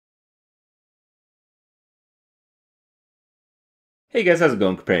Hey guys, how's it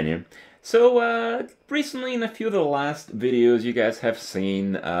going? Kripparrian here. So, recently in a few of the last videos you guys have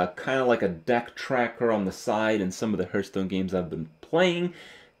seen, kind of like a deck tracker on the side in some of the Hearthstone games I've been playing,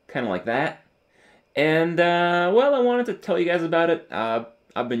 kind of like that. And, well, I wanted to tell you guys about it.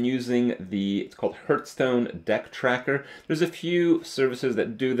 I've been using it's called Hearthstone Deck Tracker. There's a few services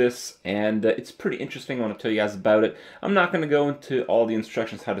that do this, and it's pretty interesting. I want to tell you guys about it. I'm not going to go into all the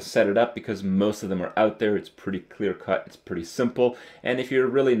instructions how to set it up because most of them are out there. It's pretty clear cut, it's pretty simple. And if you're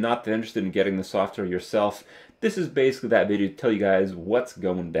really not that interested in getting the software yourself, this is basically that video to tell you guys what's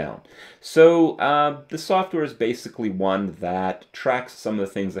going down. So the software is basically one that tracks some of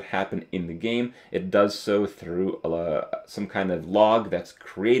the things that happen in the game. It does so through some kind of log that's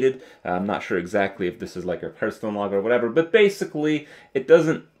created. I'm not sure exactly if this is like a Hearthstone log or whatever, but basically it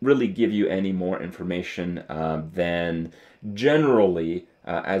doesn't really give you any more information than generally,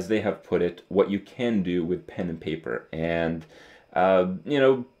 as they have put it, what you can do with pen and paper. And,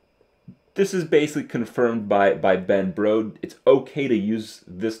 this is basically confirmed by Ben Brode. It's okay to use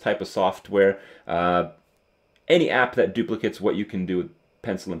this type of software. Any app that duplicates what you can do with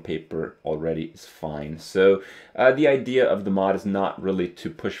pencil and paper already is fine. So the idea of the mod is not really to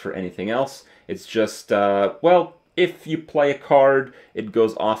push for anything else. It's just, well, if you play a card, it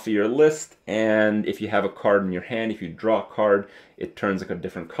goes off of your list, and if you have a card in your hand, if you draw a card, it turns like a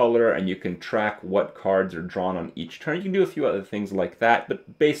different color, and you can track what cards are drawn on each turn. You can do a few other things like that,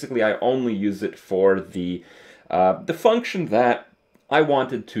 but basically I only use it for the function that I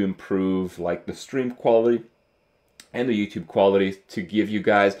wanted to improve, like the stream quality and the YouTube quality, to give you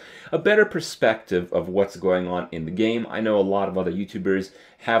guys a better perspective of what's going on in the game. I know a lot of other YouTubers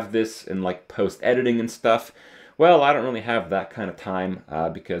have this in like post-editing and stuff. Well, I don't really have that kind of time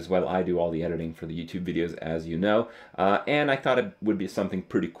because, well, I do all the editing for the YouTube videos, as you know, and I thought it would be something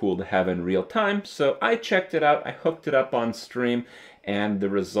pretty cool to have in real time, so I checked it out, I hooked it up on stream, and the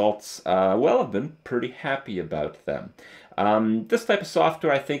results, well, I've been pretty happy about them. This type of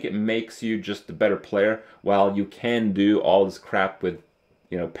software, I think it makes you just a better player. While you can do all this crap with,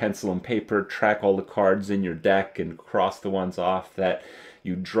 pencil and paper, track all the cards in your deck and cross the ones off that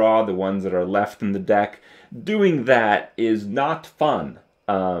you draw, the ones that are left in the deck. Doing that is not fun.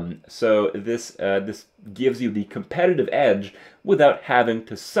 So this gives you the competitive edge without having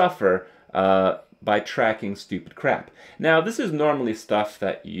to suffer by tracking stupid crap. Now, this is normally stuff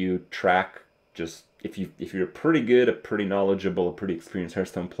that you track just if you're pretty good, a pretty knowledgeable, a pretty experienced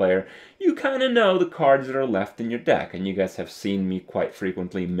Hearthstone player, you kind of know the cards that are left in your deck. And you guys have seen me quite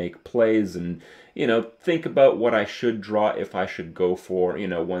frequently make plays and, think about what I should draw if I should go for,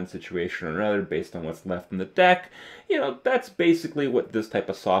 one situation or another based on what's left in the deck. That's basically what this type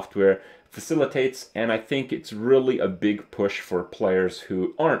of software facilitates, and I think it's really a big push for players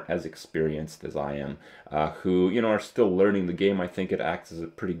who aren't as experienced as I am, who are still learning the game. I think it acts as a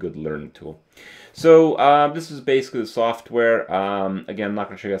pretty good learning tool. So this is basically the software. Again, I'm not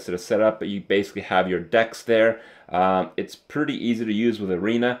going to show you guys how to set up, but you basically have your decks there. It's pretty easy to use with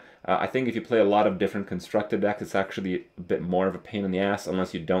Arena. I think if you play a lot of different constructed decks, it's actually a bit more of a pain in the ass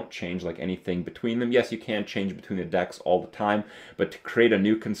unless you don't change like anything between them. Yes, you can change between the decks all the time, but to create a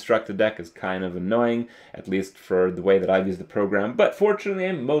new constructed deck is kind of annoying, at least for the way that I've used the program. But fortunately,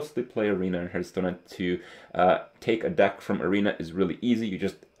 I mostly play Arena and Hearthstone, and to take a deck from Arena is really easy. You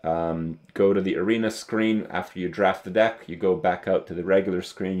just go to the Arena screen after you draft the deck, you go back out to the regular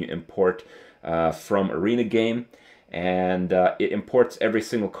screen, you import from Arena Game, and it imports every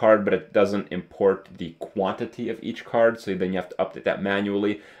single card, but it doesn't import the quantity of each card, so then you have to update that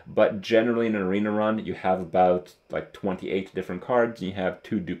manually. But generally in an Arena run, you have about like 28 different cards, and you have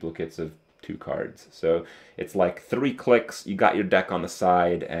 2 duplicates of 2 cards. So it's like 3 clicks, you got your deck on the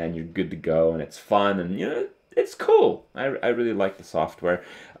side, and you're good to go, and it's fun, and it's cool. I really like the software.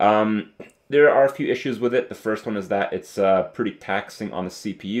 There are a few issues with it. The first one is that it's pretty taxing on the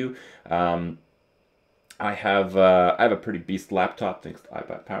CPU. I have a pretty beast laptop thanks to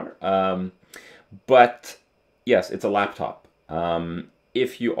iPad Power. But yes, it's a laptop.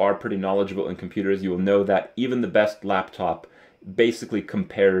 If you are pretty knowledgeable in computers, you will know that even the best laptop basically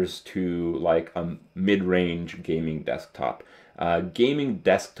compares to like a mid-range gaming desktop. Gaming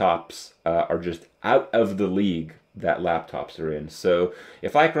desktops are just out of the league that laptops are in. So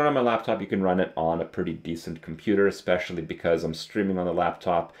if I can run on my laptop, you can run it on a pretty decent computer, especially because I'm streaming on the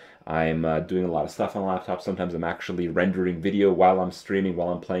laptop. I'm doing a lot of stuff on the laptop. Sometimes I'm actually rendering video while I'm streaming, while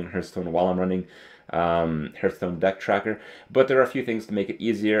I'm playing Hearthstone, while I'm running Hearthstone Deck Tracker. But there are a few things to make it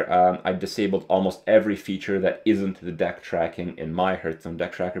easier. I disabled almost every feature that isn't the deck tracking in my Hearthstone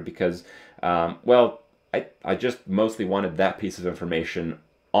Deck Tracker because, well, I just mostly wanted that piece of information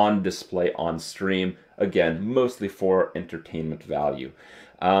on display on stream. Again, mostly for entertainment value.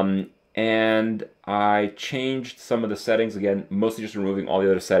 And I changed some of the settings. Again, mostly just removing all the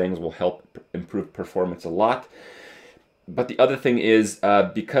other settings will help improve performance a lot. But the other thing is,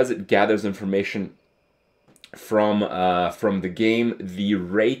 because it gathers information from the game, the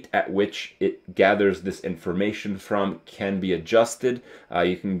rate at which it gathers this information from can be adjusted.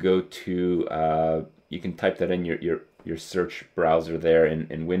 You can go to you can type that in your search browser there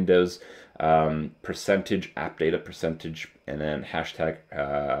in Windows, percentage app data percentage, and then hashtag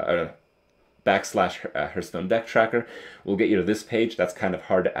 / Hearthstone deck tracker will get you to this page. That's kind of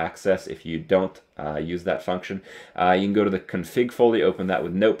hard to access if you don't use that function. You can go to the config folder, open that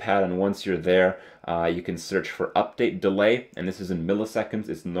with Notepad, and once you're there, you can search for update delay, and this is in milliseconds.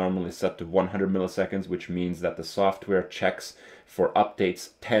 It's normally set to 100 milliseconds, which means that the software checks for updates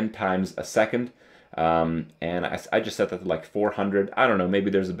 10 times a second. And I just set that to like 400. I don't know, maybe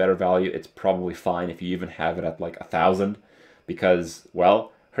there's a better value. It's probably fine if you even have it at like 1,000, because,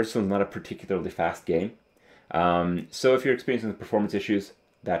 well, Hearthstone's not a particularly fast game. So if you're experiencing performance issues,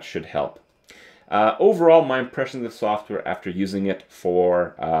 that should help. Overall, my impression of the software after using it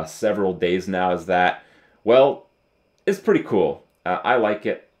for several days now is that, well, it's pretty cool. I like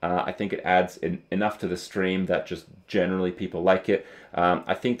it. I think it adds enough to the stream that just generally people like it.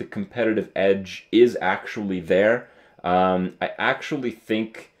 I think the competitive edge is actually there. I actually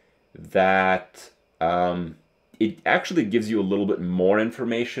think that it actually gives you a little bit more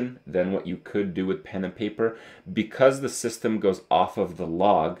information than what you could do with pen and paper, because the system goes off of the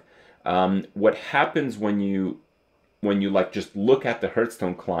log. What happens when you like just look at the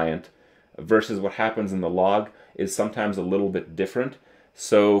Hearthstone client versus what happens in the log is sometimes a little bit different.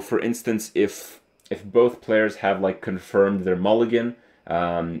 So for instance, if both players have like confirmed their mulligan,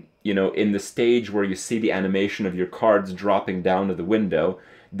 you know, in the stage where you see the animation of your cards dropping down to the window,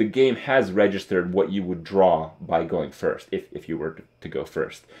 the game has registered what you would draw by going first, if you were to go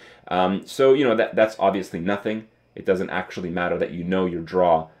first. So, you know, that's obviously nothing. It doesn't actually matter that you know your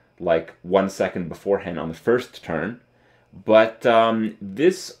draw like 1 second beforehand on the first turn. But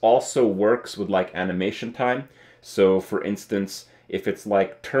this also works with like animation time. So for instance, if it's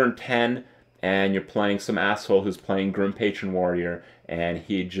like turn 10 and you're playing some asshole who's playing Grim Patron Warrior and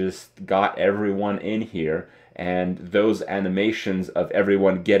he just got everyone in here, and those animations of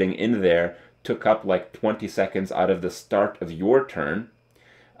everyone getting in there took up like 20 seconds out of the start of your turn.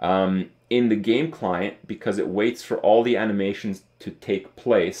 In the game client, because it waits for all the animations to take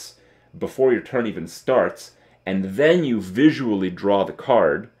place before your turn even starts, and then you visually draw the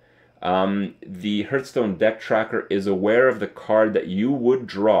card, the Hearthstone deck tracker is aware of the card that you would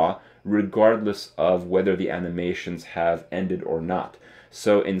draw regardless of whether the animations have ended or not.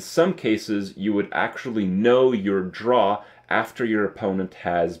 So in some cases, you would actually know your draw after your opponent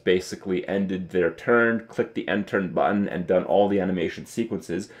has basically ended their turn, clicked the end turn button, and done all the animation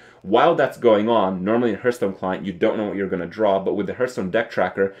sequences. While that's going on, normally in Hearthstone client, you don't know what you're going to draw, but with the Hearthstone deck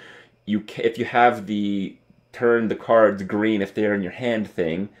tracker, if you have the turn the cards green if they're in your hand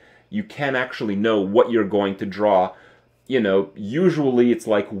thing, you can actually know what you're going to draw. You know, usually it's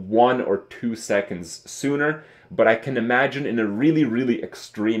like 1 or 2 seconds sooner, but I can imagine in a really, really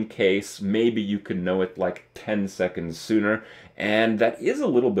extreme case, maybe you could know it like 10 seconds sooner, and that is a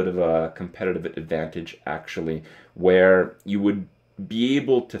little bit of a competitive advantage, actually, where you would be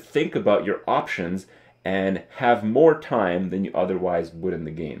able to think about your options and have more time than you otherwise would in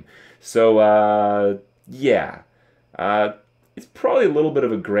the game. So, yeah, it's probably a little bit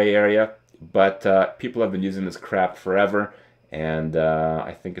of a gray area, but people have been using this crap forever, and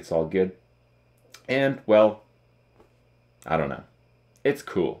I think it's all good. And, well, I don't know. It's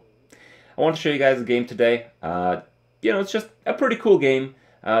cool. I want to show you guys a game today. You know, it's just a pretty cool game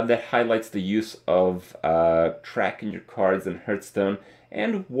that highlights the use of tracking your cards in Hearthstone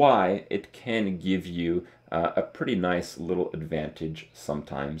and why it can give you a pretty nice little advantage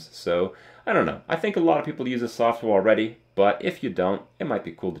sometimes. So, I don't know. I think a lot of people use this software already, but if you don't, it might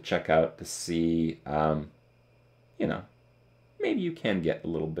be cool to check out to see, you know, maybe you can get a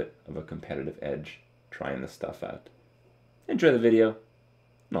little bit of a competitive edge trying this stuff out. Enjoy the video,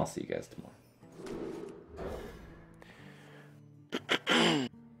 and I'll see you guys tomorrow.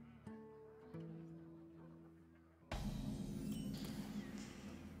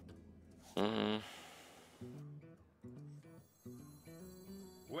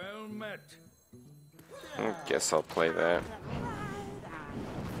 Well met. I guess I'll play that.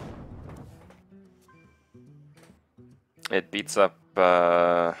 It beats up,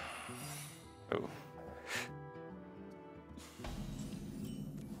 ooh.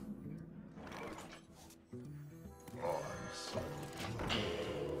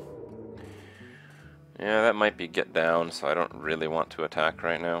 Yeah, that might be get down, so I don't really want to attack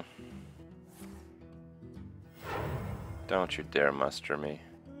right now. Don't you dare muster me.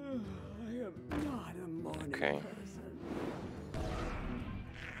 Okay.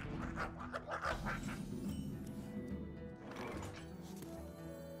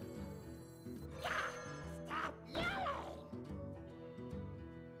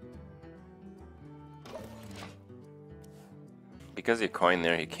 Because he coined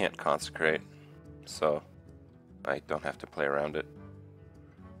there, he can't consecrate, so I don't have to play around it.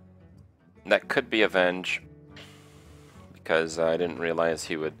 That could be Avenge, because I didn't realize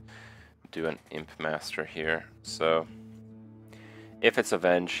he would do an Imp Master here, so if it's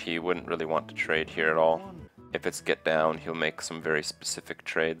Avenge, he wouldn't really want to trade here at all. If it's Get Down, he'll make some very specific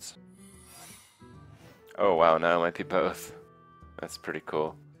trades. Oh wow, now it might be both. That's pretty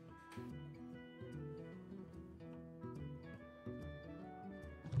cool.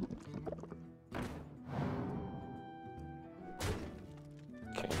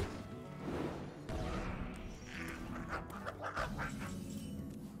 Okay.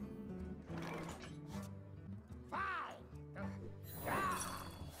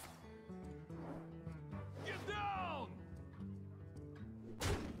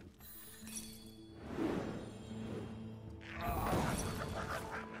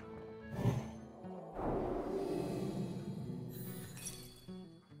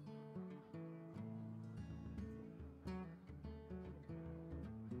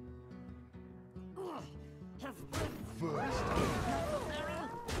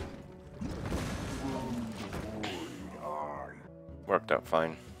 Worked out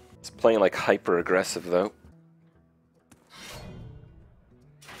fine. It's playing like hyper aggressive though.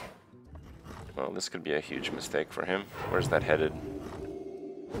 Well, this could be a huge mistake for him. Where's that headed?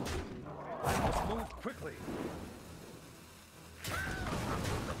 Move quickly.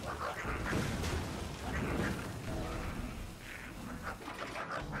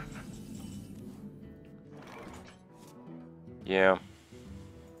 Yeah.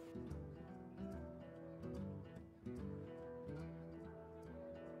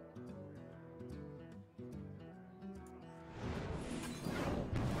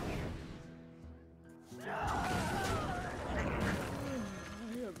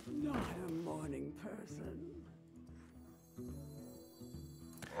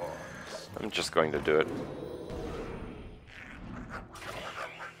 I'm just going to do it.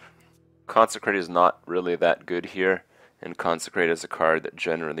 Consecrate is not really that good here, and Consecrate is a card that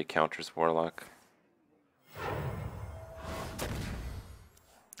generally counters Warlock. I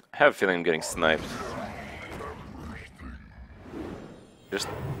have a feeling I'm getting sniped. Just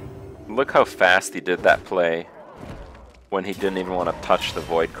look how fast he did that play when he didn't even want to touch the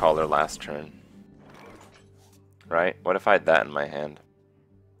Void Caller last turn. Right? What if I had that in my hand?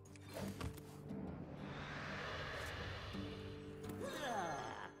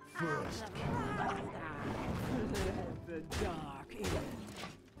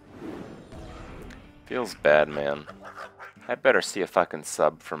 Feels bad, man. I better see a fucking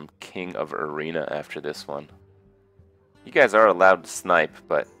sub from King of Arena after this one. You guys are allowed to snipe,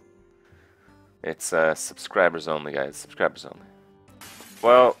 but it's subscribers only, guys. Subscribers only.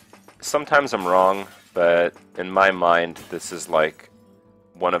 Well, sometimes I'm wrong, but in my mind, this is like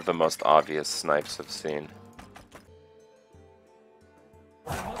one of the most obvious snipes I've seen.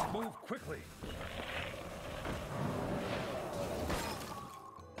 Move quickly.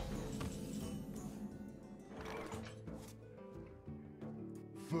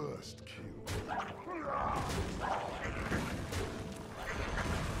 First kill.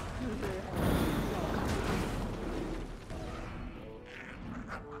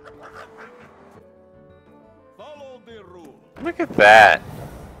 Follow the rule. Look at that!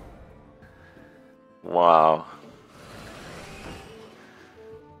 Wow.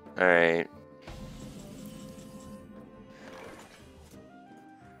 Alright.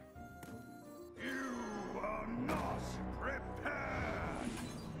 You are not prepared.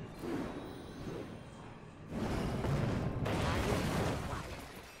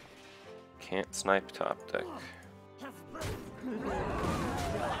 Can't snipe top deck.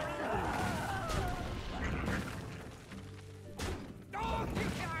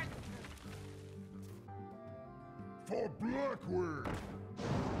 For Blackwood.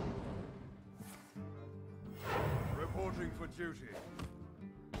 Reporting for duty.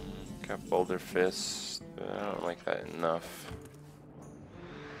 Got Boulder Fist. I don't like that enough.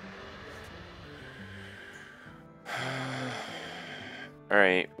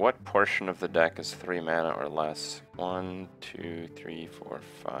 Alright, what portion of the deck is 3 mana or less? 1, 2, 3, 4,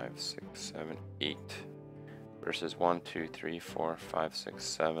 5, 6, 7, 8. Versus 1, 2, 3, 4, 5, 6,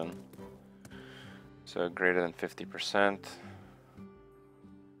 7. So greater than 50%.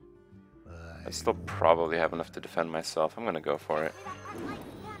 I still probably have enough to defend myself. I'm gonna go for it.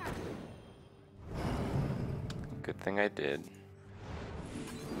 Good thing I did.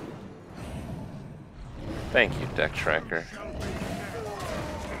 Thank you, Deck Tracker.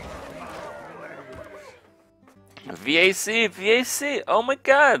 VAC! VAC! Oh my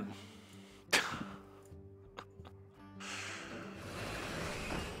god!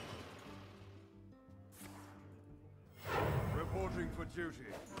 Reporting for duty.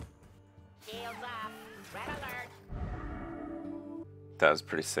 Shields up. Red alert. That was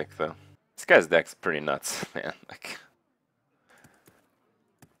pretty sick, though. This guy's deck's pretty nuts, man. Like,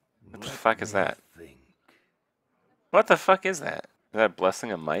 what the fuck is that? What the fuck is that? Is that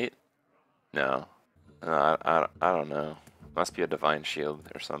Blessing of Might? No. No, I don't know. Must be a Divine Shield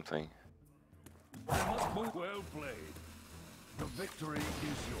or something. I must move. Well played. The victory is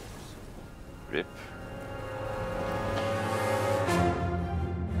yours. Rip.